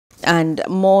And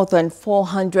more than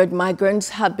 400 migrants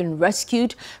have been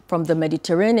rescued from the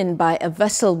Mediterranean by a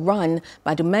vessel run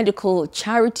by the medical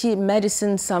charity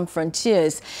Medecins Sans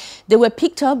Frontieres. They were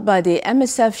picked up by the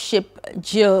MSF ship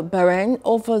Gilles Barrain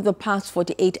over the past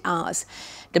 48 hours.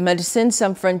 The Medecins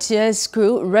Sans Frontieres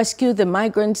crew rescued the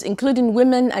migrants, including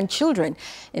women and children,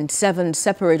 in 7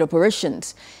 separate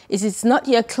operations. It is not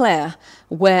yet clear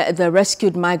where the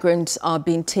rescued migrants are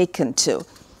being taken to.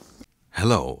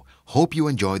 Hello. Hope you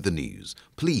enjoyed the news.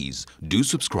 Please do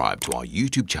subscribe to our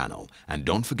YouTube channel and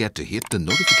don't forget to hit the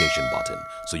notification button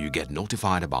so you get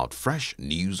notified about fresh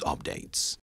news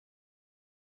updates.